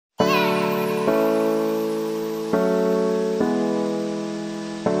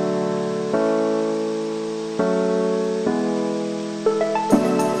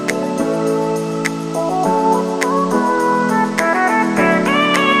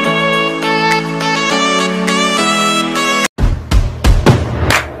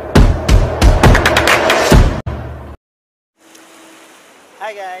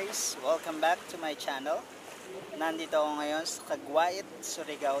guys! Welcome back to my channel. Nandito ako ngayon sa Kagwait,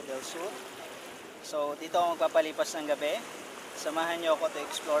 Surigao del Sur. So dito ako magpapalipas ng gabi. Samahan niyo ako to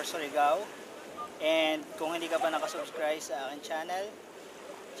explore Surigao. And kung hindi ka pa nakasubscribe sa akin channel,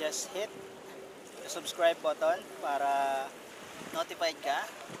 just hit the subscribe button para notified ka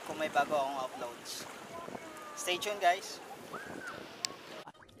kung may bago akong uploads. Stay tuned guys!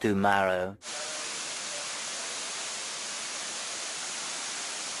 Tomorrow.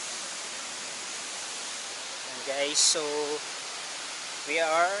 Guys, so we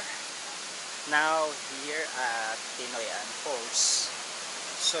are now here at Tinuy-An Falls,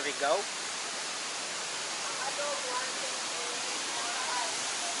 Surigao.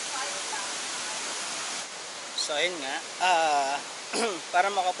 So ayun nga, para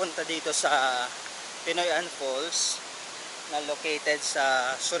makapunta dito sa Tinuy-An Falls na located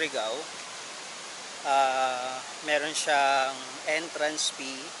sa Surigao, meron siyang entrance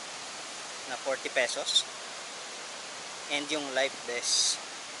fee na 40 pesos. And yung life vest,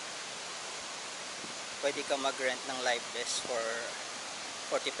 pwede ka mag-rent ng life vest for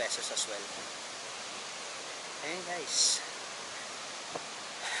 40 pesos as well. Ayun guys,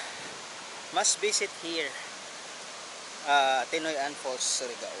 must visit here, Tinuy-An Falls,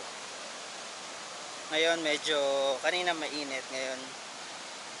 Surigao. Ngayon medyo, kanina mainit, ngayon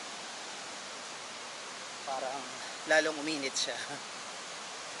parang lalong uminit siya.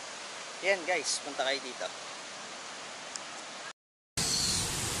 Yan guys, punta kayo dito.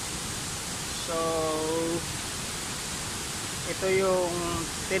 So, ito yung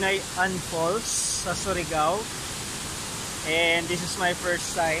Tinuy-An Falls sa Surigao. And this is my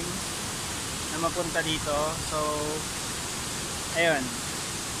first time na mapunta dito. So, ayun.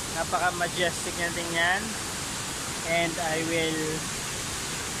 Napaka-majestic niya tingnan. And I will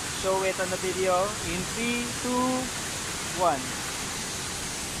show it on the video in 3, 2, 1.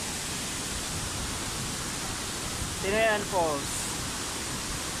 Tinuy-An Falls.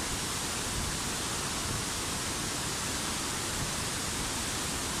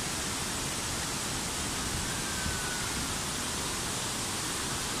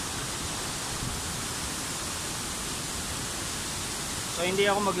 So hindi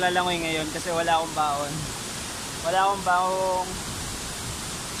ako maglalangoy ngayon kasi wala akong baon. Wala akong baong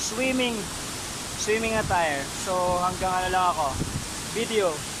swimming attire. So hanggang ano lang ako,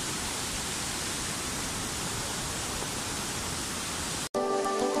 video.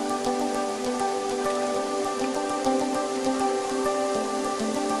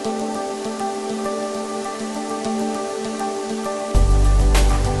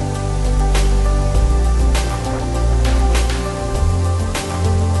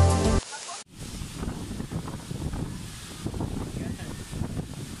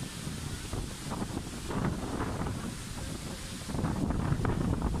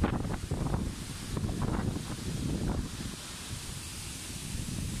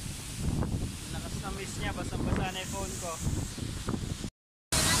 Niya, basang-basa na yung phone ko.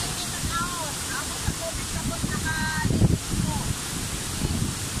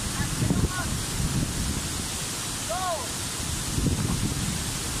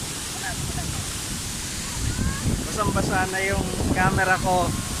 Basang-basa na yung camera ko.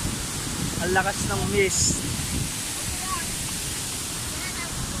 Ang lakas ng mist.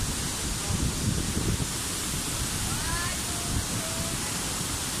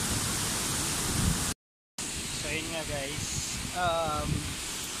 Guys,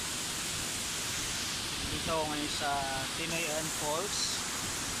 dito ako ngayon sa Tinuy-An Falls,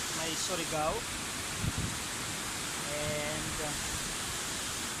 may Surigao, and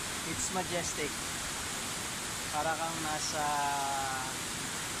it's majestic. Para kang nasa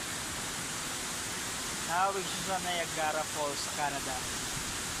nahawig siya sa Niagara Falls sa Canada.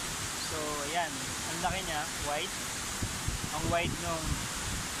 So ayan, ang laki niya, wide, ang wide nung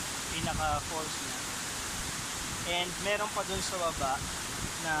pinaka falls niya. And meron pa dun sa baba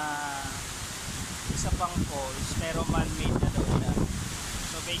na isa pang falls pero man-made na daw siya.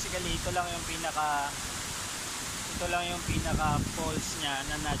 So basically ito lang yung pinaka falls niya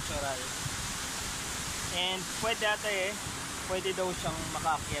na natural. And pwede daw siyang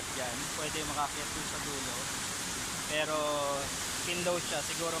makaakyat diyan. Pwede makaakyat dun sa dulo. Pero pin daw siya,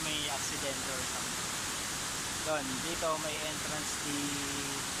 siguro may accident or something. Doon, dito may entrance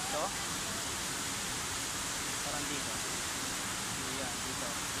dito. Parang dito. Yan, dito.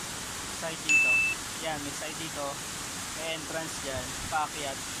 Side dito. Yan, may side dito. May entrance dyan.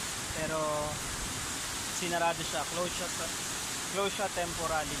 Paakyat. Pero sinarado siya. Close siya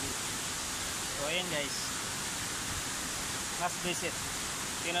temporarily. So, ayan guys. Must visit.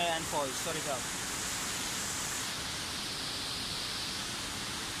 Tinuy-An Falls, Surigao.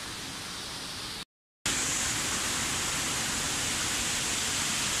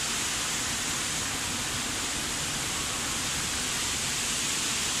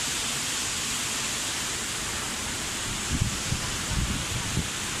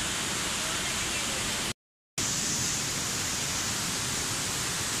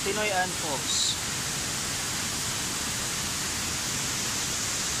 Tinuy-An Falls.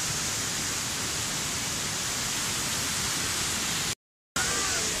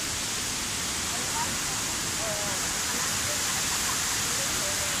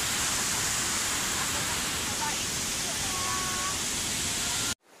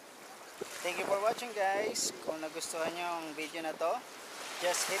 Thank you for watching, guys. Kung nagustuhan nyo ang video na to,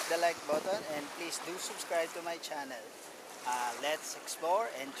 just hit the like button and please do subscribe to my channel. Let's explore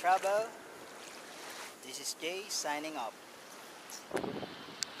and travel. This is Jay signing off.